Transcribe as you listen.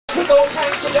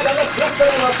the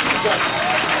name of Jesus.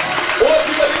 Or if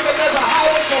you believe that there's a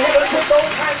highway to heaven, put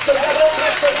those hands together and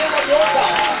bless the name of your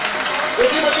God. If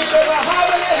you believe there's a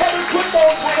highway to heaven, put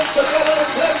those hands together and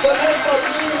bless the name of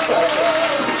Jesus.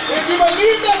 If you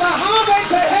believe there's a highway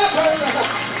to heaven,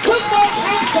 put those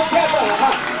hands together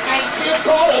and give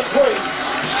God a praise.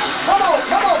 Come on,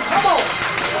 come on, come on.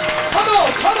 Come on,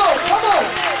 come on, come on.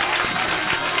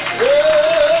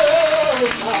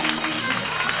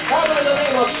 Father, in the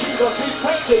name of Jesus, we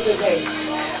thank you today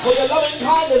for your loving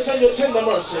kindness and your tender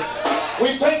mercies.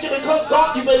 We thank you because,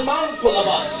 God, you've been mindful of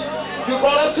us. You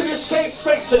brought us to this safe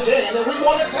space again, and we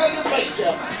want to tell you thank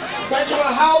you. Thank you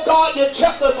for how, God, you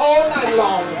kept us all night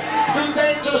long through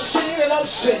danger seen and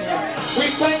unseen. We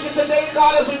thank you today,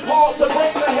 God, as we pause to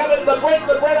break the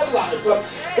bread of life,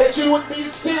 that you would be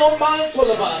still mindful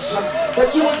of us,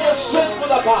 that you would give strength for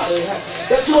the body,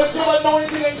 that you would give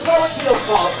anointing and clarity of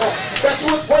thought, that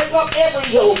you would break up every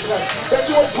yoke, that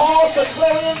you would cause the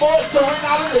clarion voice to ring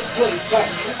out in this place.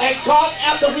 And God,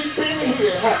 after we've been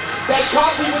here, that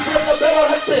God, we would been the better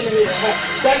have been here.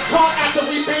 That God, after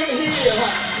we've been here,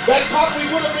 that God, we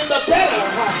would have been the better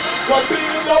for being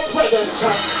in your presence.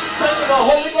 Thank you for the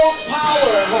Holy Ghost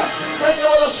power. Thank you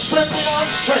for the strength in our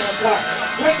strength.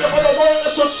 Thank you for the word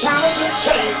that shall challenge and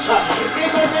change. In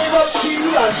the name of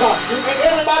Jesus. And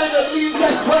everybody that leaves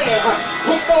that prayer,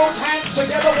 put those hands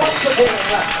together once again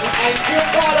and give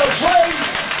God a praise.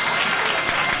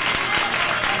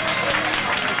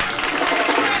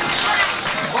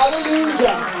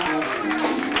 Hallelujah.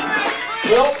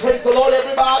 Well, praise the Lord,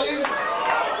 everybody.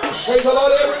 Praise the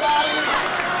Lord, everybody.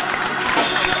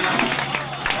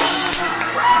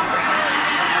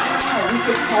 We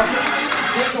just talking.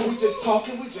 Listen, we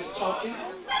just talking.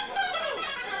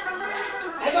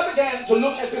 As I began to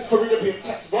look at this Corinthian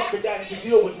text, God began to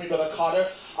deal with me, Brother Carter,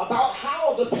 about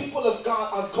how the people of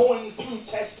God are going through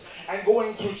tests and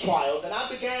going through trials. And I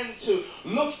began to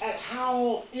look at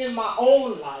how in my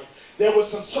own life there were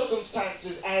some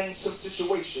circumstances and some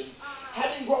situations.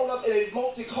 Having grown up in a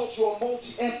multicultural,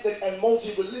 multi-ethnic, and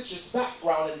multi-religious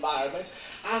background environment,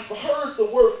 I've heard the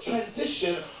word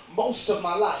transition most of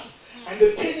my life. And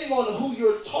depending on who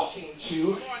you're talking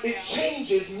to, it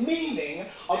changes meaning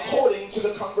according to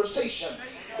the conversation.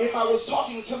 If I was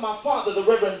talking to my father, the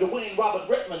Reverend Dwayne Robert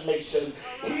Redmond Mason,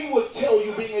 he would tell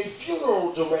you, being a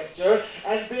funeral director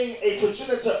and being a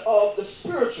progenitor of the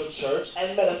spiritual church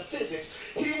and metaphysics,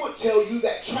 he would tell you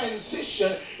that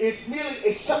transition is merely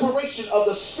a separation of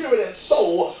the spirit and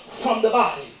soul from the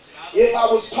body. If I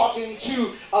was talking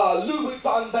to Ludwig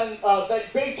van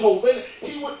Beethoven,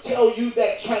 he would tell you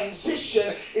that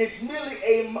transition is merely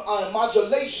a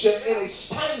modulation in a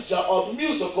stanza of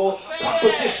musical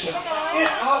composition.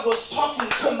 If I was talking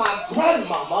to my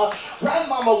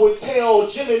grandmama would tell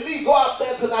Jimmy Lee, go out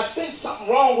there because I think something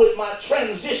wrong with my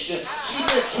transition. She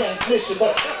meant transmission,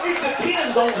 but it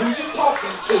depends on who you're talking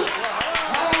to.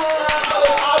 But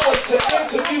if I was to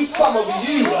interview some of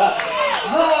you,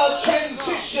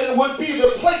 transition would be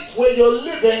the place where you're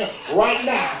living right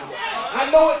now. I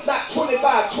know it's not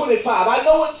 2525. I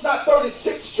know it's not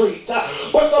 36th Street.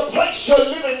 But the place you're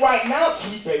living right now,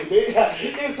 sweet baby,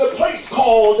 is the place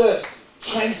called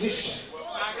transition.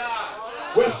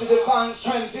 Webster defines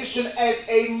transition as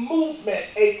a movement,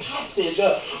 a passage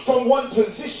from one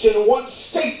position, one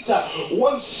state,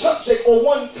 one subject, or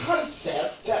one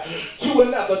concept to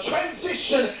another.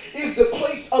 Transition is the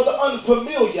place of the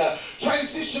unfamiliar.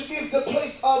 Transition is the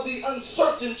place of the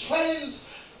uncertain.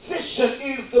 Transition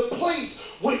is the place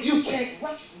where you can't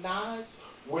recognize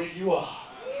where you are.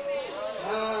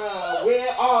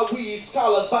 Where are we,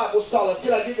 scholars, Bible scholars?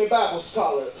 Can I get me Bible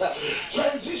scholars?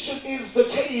 Transition is the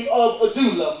cave of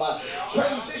Adullam.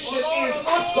 Transition is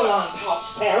Absalom's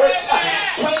house, Paris.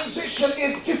 Transition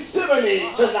is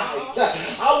Gethsemane tonight.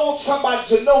 I want somebody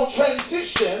to know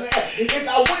transition is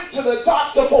I went to the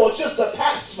doctor for just a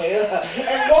pap smear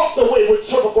and walked away with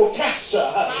cervical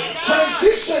cancer.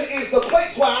 Transition is the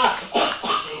place where I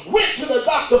went to the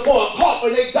doctor for a cough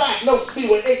and they diagnosed me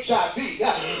with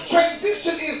HIV.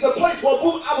 Transition is the place where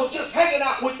I was just hanging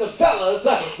out with the fellas.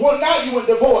 Well, now you in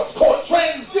divorce court.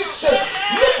 Transition.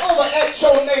 Look over at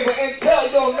your neighbor and tell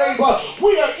your neighbor,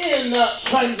 we are in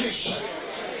transition.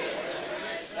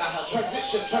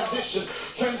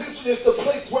 Transition is the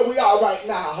place where we are right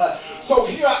now. So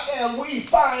here I am. We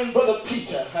find Brother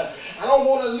Peter. I don't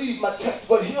want to leave my text,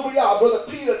 but here we are. Brother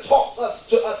Peter talks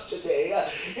to us today.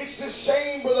 It's the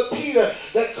same Brother Peter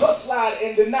that cussed, lied,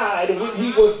 and denied when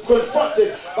he was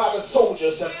confronted by the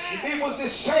soldiers. It was the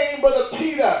same Brother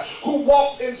Peter who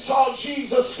walked and saw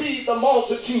Jesus feed the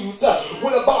multitudes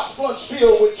with a box lunch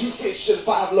filled with 2 fish and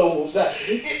 5 loaves.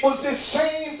 It was this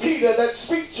same Peter that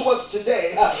speaks to us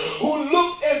today who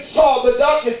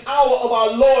hour of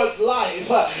our Lord's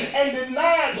life and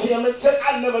denied him and said,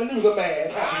 I never knew the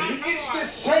man. It's the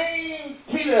same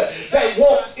Peter that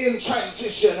walked in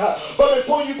transition. But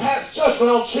before you pass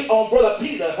judgment on Brother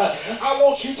Peter, I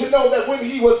want you to know that when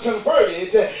he was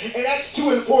converted in Acts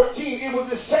 2:14, it was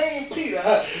the same Peter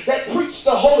that preached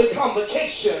the Holy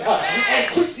Convocation and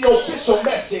preached the official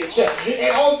message.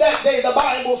 And on that day, the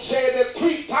Bible said that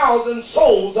 3,000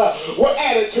 souls were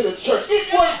added to the church.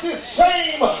 It was this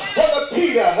same Brother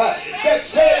Peter that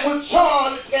said with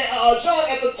John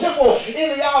at the temple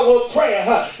in the hour of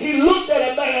prayer, he looked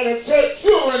at a man and said,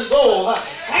 silver and gold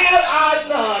have I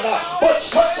none, but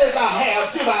such as I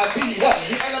have give I thee.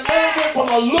 And the man went from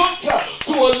a look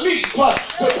to a leap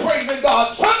to praising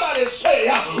God. Somebody say,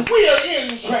 we are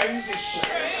in transition.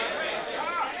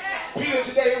 Peter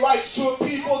today writes to a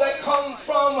people that comes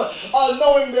from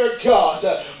knowing their God.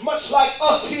 Much like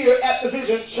us here at the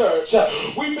Vision Church.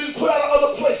 We've been put out of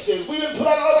other places. We've been put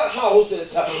out of other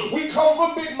houses. We come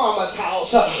from Big Mama's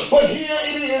house. But here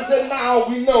it is that now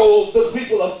we know the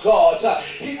people of God.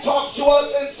 He talks to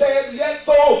us and says, yet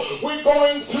though we're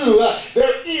going through,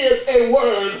 there is a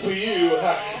word for you.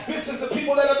 This is the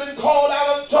people that have been called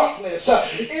out of darkness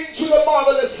into the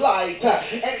marvelous light.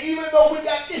 And even though we've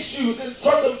got issues and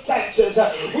circumstances,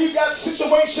 we've got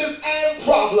situations and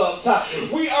problems,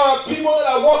 we are a people that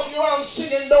are walking around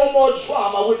singing no more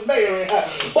drama with Mary.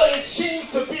 But it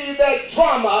seems to be that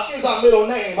drama is our middle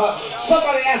name.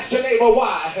 Somebody ask your neighbor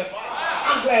why.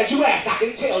 I'm glad you asked. I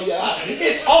can tell you.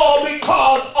 It's all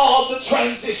because of the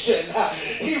transition.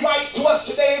 He writes to us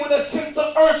today with a sense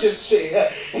of urgency.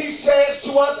 He says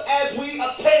to us as we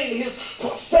obtain his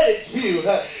prophetic view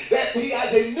that he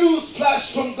has a news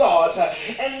flash from God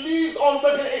and leaves on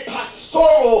record a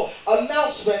pastoral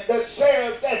announcement that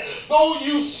says that though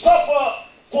you suffer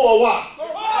for a while.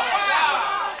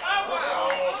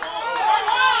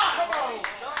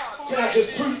 Can I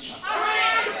just preach?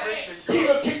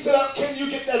 Peter picks it up. Can you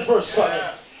get that verse from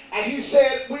him? And he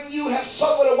said, when you have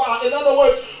suffered a while, in other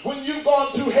words, when you've gone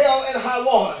through hell and high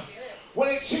water, when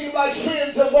it seemed like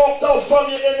friends have walked off from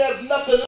you and there's nothing